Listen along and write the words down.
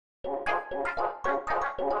Alright.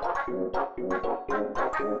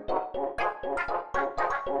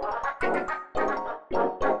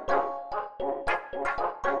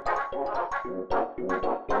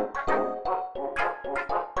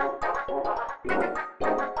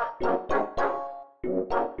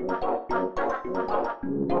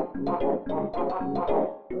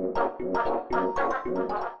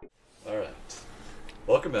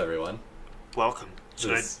 Welcome, everyone. Welcome.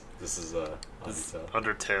 This is Undertale.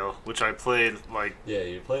 Undertale, which I played like... Yeah,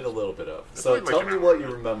 you played a little bit of. So like tell me what you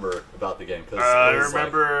remember about the game. I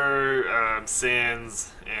remember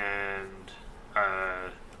Sans and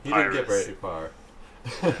you didn't get very far.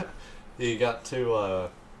 You got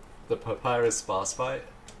to the Papyrus boss fight.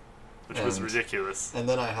 Which was ridiculous. And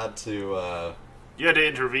then I had to... you had to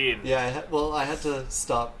intervene. Yeah, I had to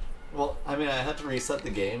stop... Well, I mean, I had to reset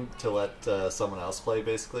the game to let someone else play,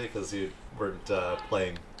 basically, because you weren't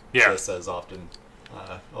playing this as often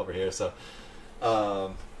over here. So I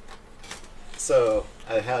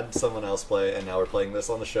had someone else play, and now we're playing this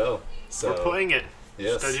on the show. So we're playing it.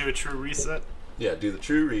 Yes. Should I do a true reset? Yeah, do the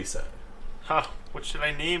true reset. Huh. What should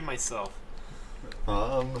I name myself?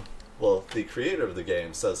 Well, the creator of the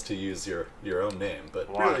game says to use your own name, but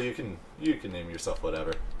really you can name yourself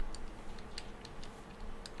whatever.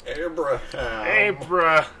 Abraham.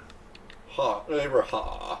 Abraham.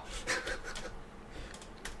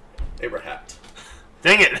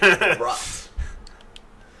 Dang it! Right.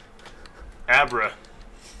 Abra.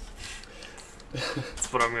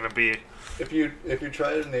 That's what I'm gonna be. If you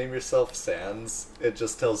try to name yourself Sans, it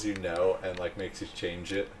just tells you no and like makes you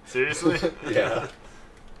change it. Seriously? Yeah.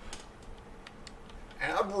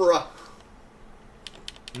 Abra.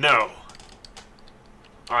 No.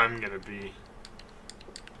 I'm gonna be.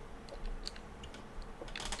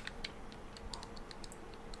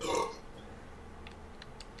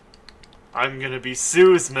 I'm gonna be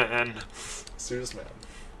Sue'sman. Sue'sman.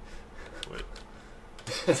 Wait.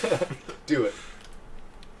 Do it.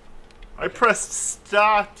 I pressed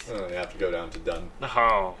start. Oh, you have to go down to done.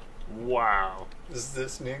 Oh, wow. Is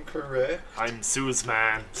this incorrect? I'm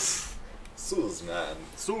Sue'sman. Sue'sman.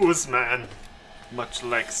 Sue'sman. Much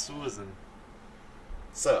like Susan.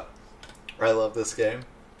 So, I love this game.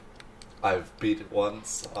 I've beat it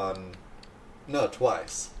once on... No,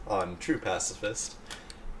 twice. On True Pacifist.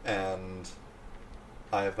 And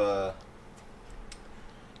I've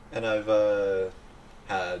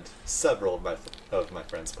had several of my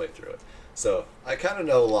friends play through it. So, I kind of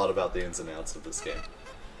know a lot about the ins and outs of this game.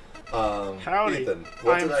 Howdy. Ethan,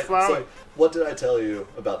 I'm what did I tell you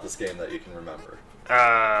about this game that you can remember?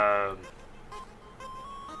 Well,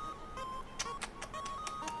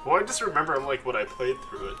 I just remember like what I played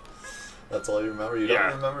through it. That's all you remember? You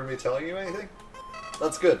don't remember me telling you anything?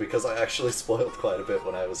 That's good, because I actually spoiled quite a bit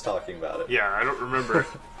when I was talking about it. Yeah, I don't remember.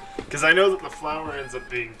 Because I know that the flower ends up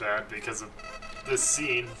being bad because of this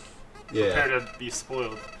scene. Yeah. Prepare to be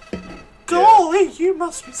spoiled. Golly, you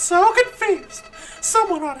must be so confused.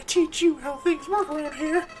 Someone ought to teach you how things work around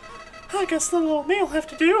here. I guess the little me'll have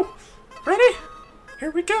to do. Ready? Here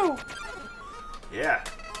we go. Yeah.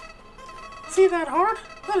 See that heart?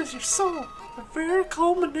 That is your soul. The very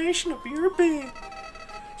culmination of your being.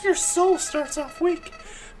 Your soul starts off weak,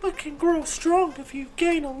 but can grow strong if you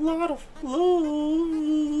gain a lot of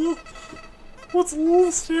love. What's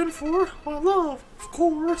love stand for? Why, love, of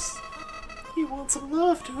course. You want some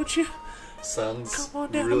love, don't you? Sounds Come on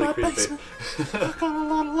down really to my creepy. basement. I got a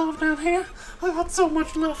lot of love down here. I got so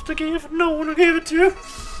much love to give, and no one to give it to.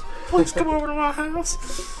 Please come over to my house.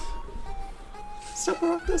 Step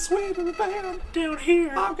right this way to the van. Down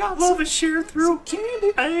here, I've got love is shared through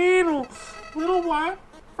candy, anal, little white.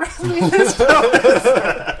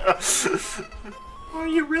 Are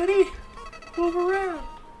you ready? Move around.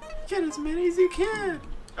 Get as many as you can.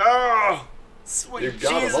 Oh, sweet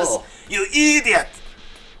Jesus, you idiot!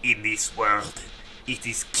 In this world, it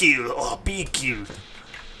is kill or be killed.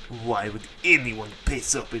 Why would anyone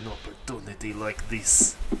pass up an opportunity like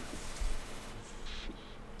this?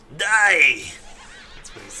 Die! That's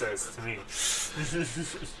what he says to me.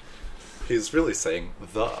 He's really saying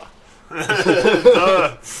the.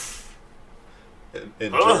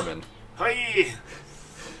 in German. Hi.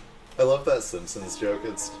 I love that Simpsons joke.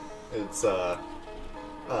 It's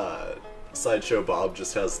Sideshow Bob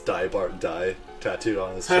just has Die Bart Die tattooed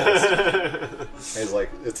on his chest. And he's like,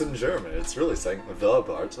 it's in German. It's really saying the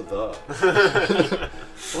Bart, the.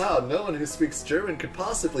 Wow, no one who speaks German could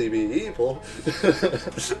possibly be evil.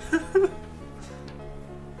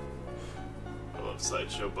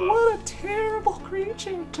 Sideshow Bob. What a terrible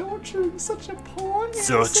creature, torturing such a poor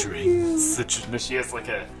Torturing such a... No, she has like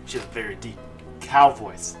a... She has a very deep cow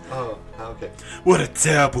voice. Oh, okay. What a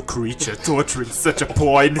terrible creature, torturing such a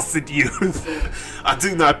poor innocent youth.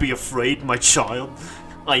 Do not be afraid, my child.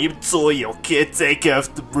 I am Toyo, caretaker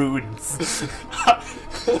of the ruins.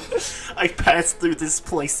 I pass through this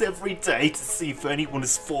place every day to see if anyone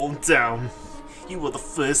has fallen down. You are the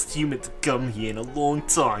first human to come here in a long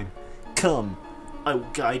time. Come, I will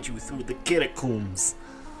guide you through the catacombs.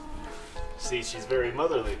 See, she's very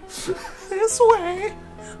motherly. This way.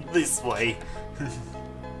 This way.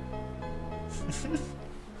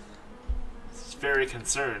 She's very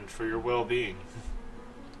concerned for your well-being.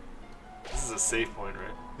 This is a safe point,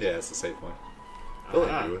 right? Yeah, it's a safe point.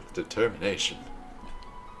 Filling you with determination.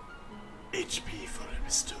 HP for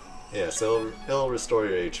restore. Yeah, so it'll restore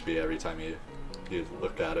your HP every time you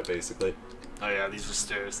look at it, basically. Oh yeah, these are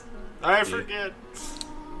stairs. I forget.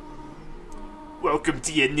 Welcome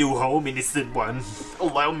to your new home, innocent one.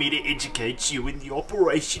 Allow me to educate you in the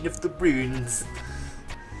operation of the runes.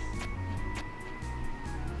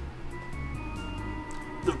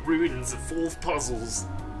 The runes are full of puzzles.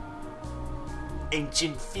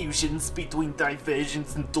 Ancient fusions between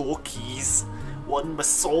diversions and door keys. One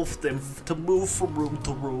must solve them to move from room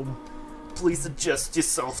to room. Please adjust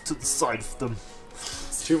yourself to the side of them.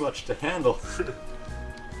 It's too much to handle.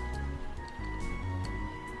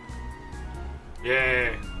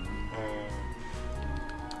 Yeah.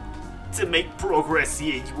 To make progress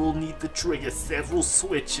here, you will need to trigger several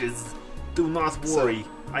switches. Do not worry,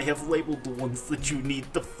 I have labeled the ones that you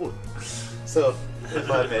need to flip. So, if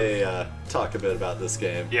I may talk a bit about this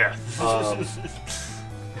game. Yeah.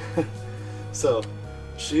 So,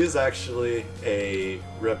 she is actually a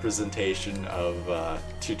representation of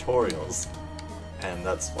tutorials, and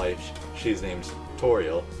that's why she's named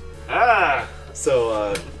Toriel. Ah!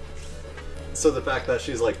 So, so the fact that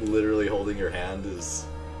she's like literally holding your hand is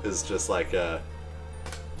just like a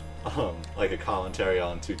commentary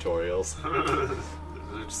on tutorials.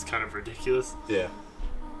 They're just kind of ridiculous. Yeah.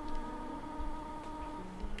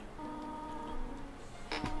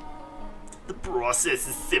 The process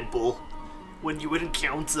is simple. When you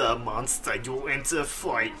encounter a monster, you'll enter a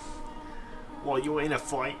fight. While you're in a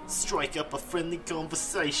fight, strike up a friendly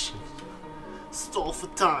conversation. Stall for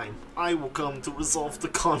time. I will come to resolve the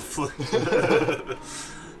conflict.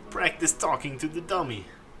 Practice talking to the dummy.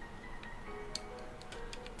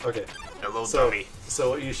 Okay. Hello, So, dummy. so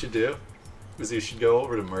what you should do is you should go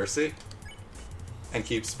over to Mercy and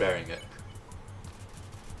keep sparing it.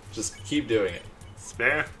 Just keep doing it.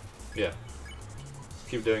 Spare? Yeah.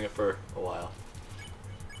 Keep doing it for a while.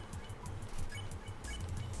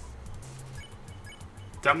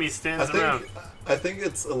 Dummy stands around. I think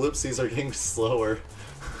its ellipses are getting slower.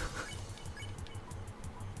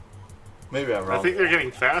 Maybe I'm wrong. I think they're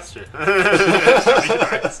getting faster.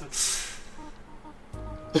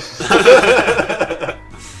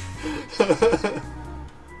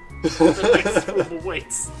 The next room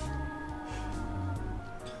awaits.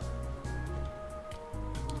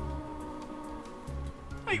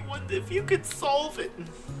 I wonder if you could solve it.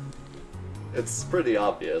 It's pretty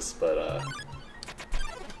obvious, but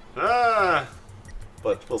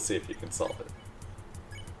we'll see if you can solve it.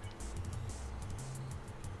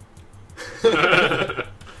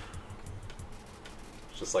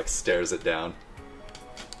 Just like stares it down.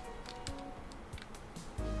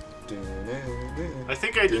 I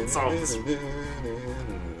think I did solve this.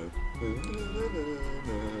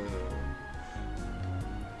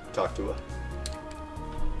 Talk to her.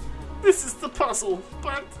 This is the puzzle,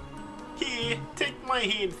 but here, take my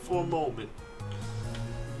hand for a moment.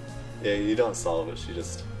 Yeah, you don't solve it, she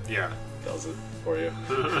just Yeah. does it for you.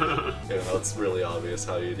 Even though it's really obvious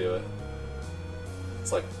how you do it.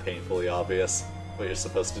 It's like painfully obvious what you're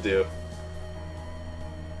supposed to do.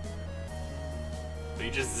 But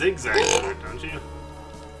you just zigzag with it, don't you?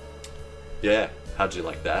 Yeah, how'd you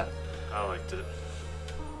like that? I liked it.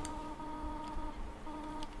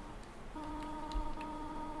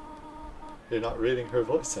 You're not reading her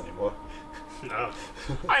voice anymore. No.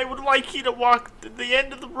 I would like you to walk to the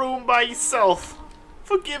end of the room by yourself.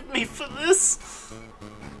 Forgive me for this.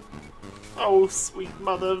 Oh, sweet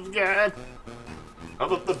mother of God. I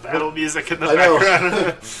love the battle music in the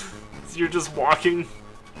background. So you're just walking.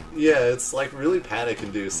 Yeah, it's like really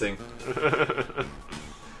panic-inducing.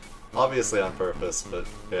 Obviously on purpose, but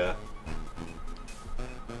yeah.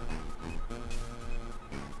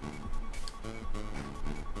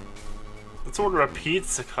 Let's order a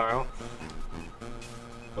pizza, Kyle.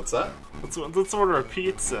 What's that? Let's order a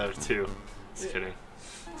pizza or two. Just kidding.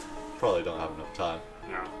 Probably don't have enough time.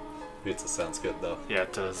 No. Pizza sounds good though. Yeah,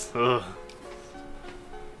 it does. Ugh.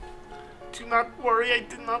 Do not worry, I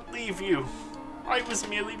did not leave you. I was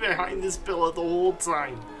merely behind this pillar the whole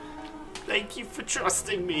time. Thank you for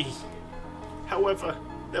trusting me. However,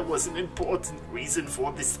 there was an important reason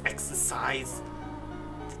for this exercise.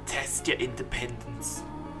 To test your independence.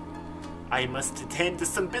 I must attend to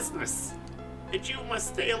some business, and you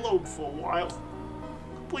must stay alone for a while.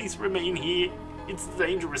 Please remain here. It's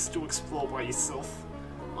dangerous to explore by yourself.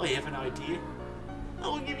 I have an idea.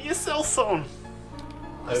 I'll give you a cell phone.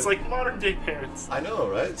 It's like modern day parents. I know,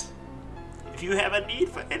 right? If you have a need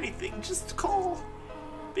for anything, just call.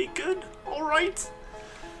 Be good, alright?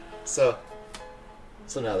 So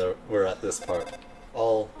now that we're at this part,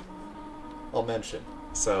 I'll mention.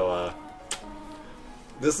 So,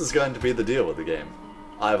 this is going to be the deal with the game.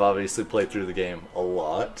 I've obviously played through the game a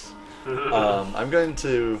lot. I'm going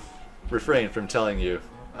to refrain from telling you.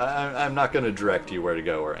 I'm not going to direct you where to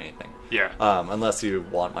go or anything. Yeah. Unless you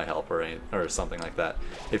want my help or something like that.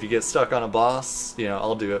 If you get stuck on a boss,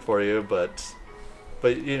 I'll do it for you. But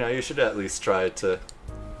you should at least try to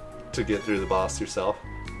get through the boss yourself.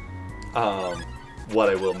 What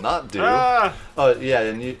I will not do. Oh yeah,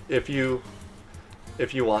 and if you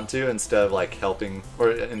want to, instead of like helping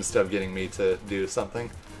or instead of getting me to do something,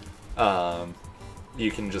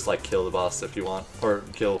 you can just like kill the boss if you want, or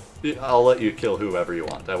kill. I'll let you kill whoever you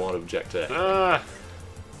want. I won't object to it.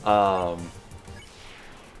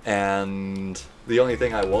 And the only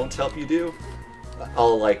thing I won't help you do,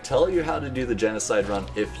 I'll like tell you how to do the genocide run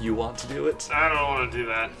if you want to do it. I don't want to do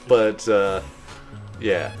that. But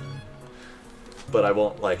yeah. But I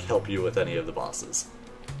won't like help you with any of the bosses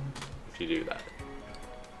if you do that.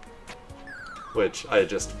 Which I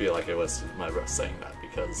just feel like it was my breath saying that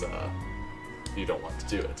because you don't want to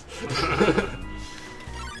do it.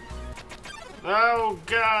 Oh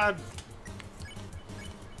God!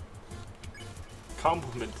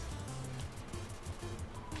 Compliment.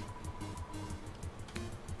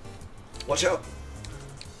 Watch out!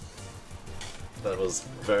 That was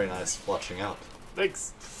very nice watching out.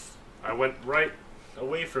 Thanks. I went right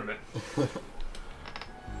away from it.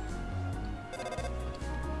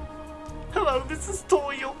 Hello, this is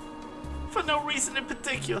Toil. For no reason in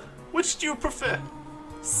particular, which do you prefer?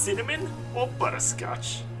 Cinnamon or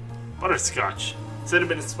butterscotch? Butterscotch.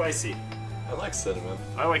 Cinnamon is spicy. I like cinnamon.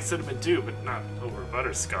 I like cinnamon too, but not over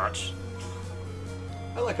butterscotch.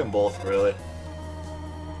 I like them both, really.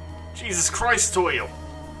 Jesus Christ, Toil!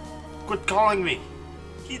 Quit calling me.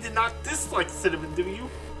 You did not dislike cinnamon, do you?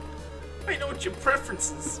 I know what your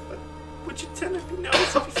preference is, but would you tend to be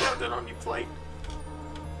noticed if you found it on your plate?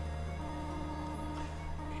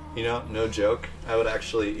 No joke. I would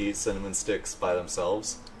actually eat cinnamon sticks by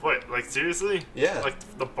themselves. What, like seriously? Yeah. Like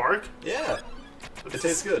the bark? Yeah. It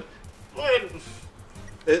tastes good. What?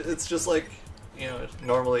 It's just like,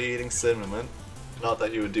 normally eating cinnamon. Not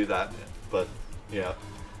that you would do that, but,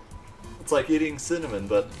 it's like eating cinnamon,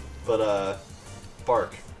 but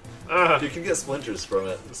bark. You can get splinters from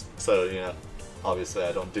it, so, obviously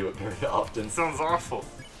I don't do it very often. Sounds awful.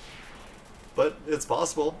 But it's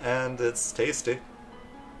possible, and it's tasty.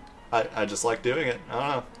 I just like doing it. I don't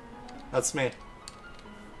know. That's me.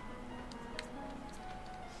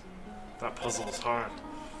 That puzzle is hard.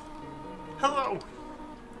 Hello!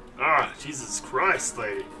 Ah, Jesus Christ,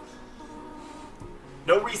 lady.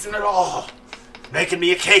 No reason at all! Making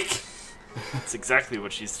me a cake! That's exactly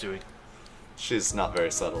what she's doing. She's not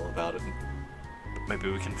very subtle about it. But maybe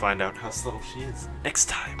we can find out how subtle she is next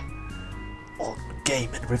time on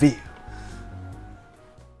Game and Review.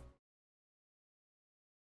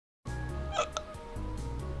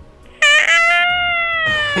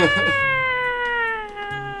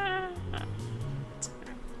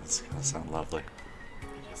 It's gonna sound lovely.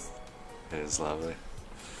 Yes. It is lovely.